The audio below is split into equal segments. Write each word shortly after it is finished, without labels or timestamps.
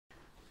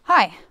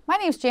Hi, my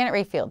name is Janet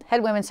Rayfield,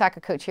 head women's soccer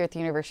coach here at the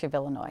University of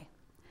Illinois.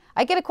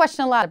 I get a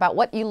question a lot about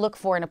what you look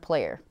for in a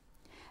player.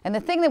 And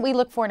the thing that we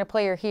look for in a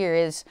player here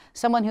is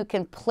someone who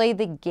can play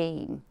the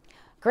game.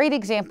 Great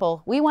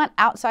example, we want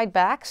outside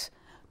backs,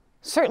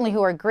 certainly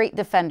who are great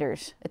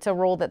defenders. It's a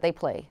role that they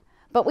play.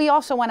 But we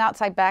also want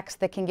outside backs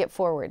that can get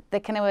forward,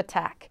 that can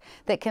attack,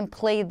 that can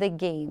play the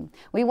game.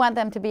 We want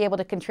them to be able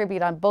to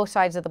contribute on both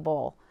sides of the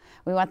ball.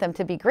 We want them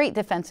to be great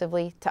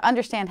defensively, to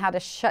understand how to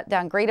shut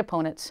down great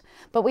opponents,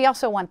 but we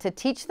also want to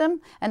teach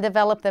them and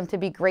develop them to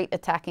be great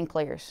attacking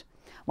players.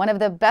 One of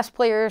the best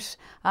players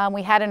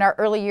we had in our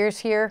early years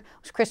here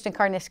was Kristen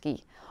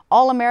Karniski.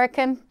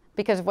 All-American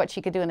because of what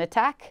she could do in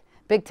attack,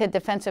 Big Ten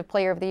Defensive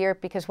Player of the Year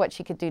because of what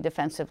she could do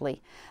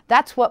defensively.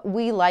 That's what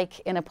we like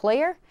in a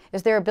player,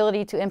 is their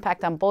ability to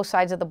impact on both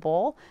sides of the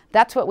ball.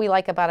 That's what we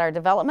like about our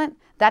development.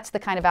 That's the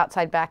kind of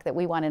outside back that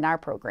we want in our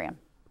program.